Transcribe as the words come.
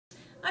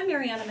I'm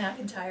Mariana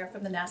McIntyre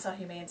from the Nassau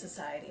Humane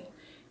Society.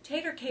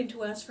 Tater came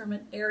to us from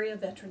an area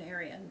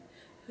veterinarian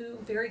who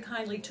very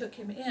kindly took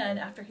him in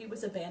after he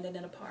was abandoned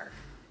in a park.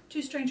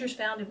 Two strangers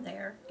found him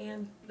there,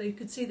 and they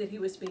could see that he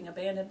was being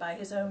abandoned by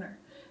his owner.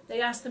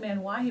 They asked the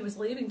man why he was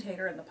leaving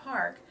Tater in the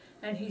park,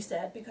 and he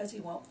said because he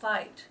won't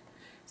fight.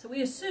 So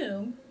we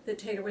assume that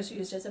Tater was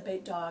used as a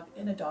bait dog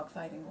in a dog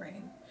fighting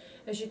ring.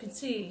 As you can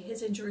see,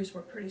 his injuries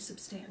were pretty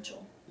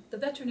substantial. The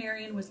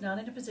veterinarian was not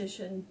in a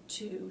position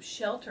to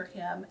shelter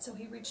him, so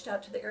he reached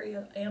out to the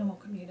area animal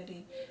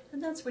community,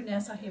 and that's where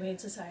Nassau Humane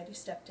Society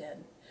stepped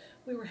in.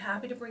 We were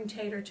happy to bring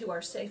Tater to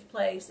our safe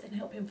place and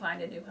help him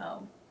find a new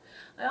home.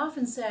 I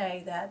often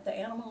say that the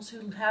animals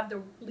who have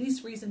the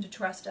least reason to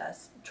trust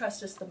us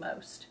the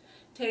most.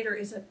 Tater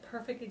is a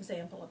perfect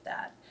example of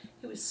that.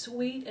 He was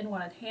sweet and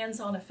wanted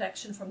hands-on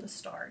affection from the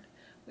start.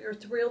 We are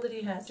thrilled that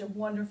he has a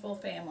wonderful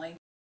family.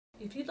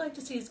 If you'd like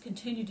to see us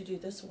continue to do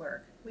this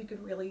work, we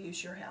could really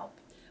use your help.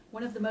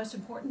 One of the most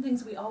important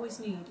things we always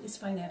need is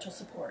financial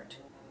support.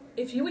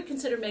 If you would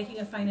consider making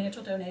a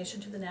financial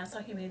donation to the Nassau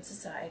Humane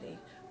Society,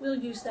 we'll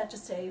use that to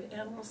save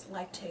animals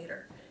like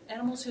Tater,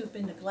 animals who have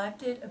been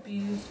neglected,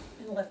 abused,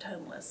 and left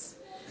homeless.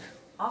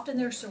 Often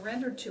they're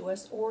surrendered to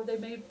us, or they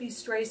may be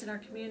strays in our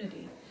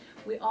community.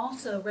 We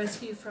also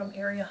rescue from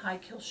area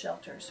high-kill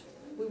shelters.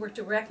 We work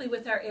directly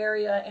with our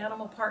area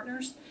animal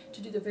partners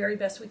to do the very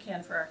best we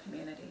can for our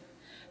community.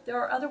 There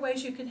are other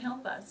ways you can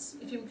help us.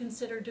 If you would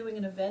consider doing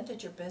an event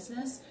at your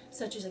business,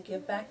 such as a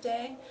give back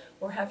day,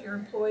 or have your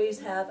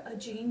employees have a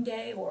jean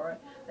day or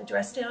a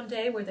dress down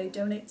day where they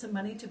donate some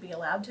money to be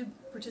allowed to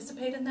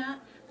participate in that,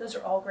 those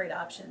are all great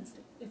options.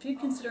 If you'd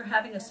consider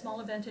having a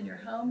small event in your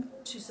home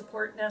to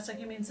support Nassau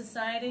Humane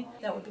Society,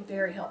 that would be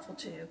very helpful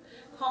too.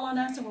 Call on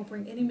us and we'll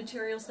bring any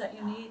materials that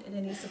you need and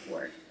any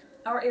support.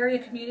 Our area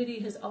community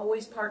has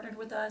always partnered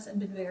with us and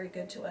been very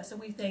good to us,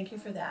 and we thank you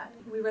for that.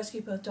 We rescue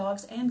both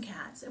dogs and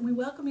cats, and we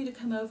welcome you to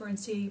come over and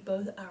see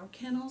both our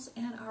kennels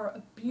and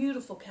our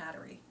beautiful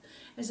cattery.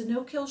 As a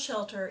no-kill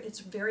shelter, it's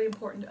very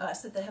important to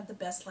us that they have the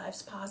best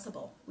lives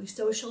possible. We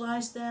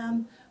socialize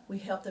them, we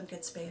help them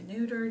get spayed and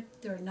neutered,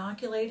 they're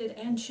inoculated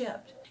and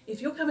chipped.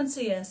 If you'll come and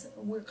see us,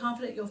 we're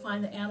confident you'll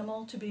find the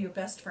animal to be your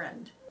best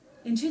friend.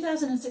 In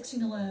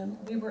 2016 alone,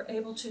 we were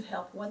able to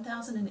help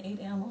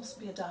 1,008 animals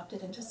be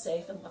adopted into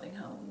safe and loving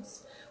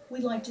homes.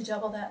 We'd like to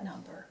double that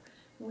number.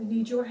 We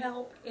need your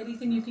help.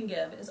 Anything you can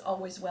give is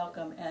always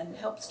welcome and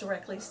helps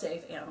directly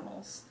save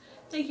animals.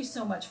 Thank you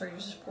so much for your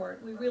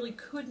support. We really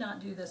could not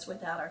do this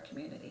without our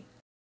community.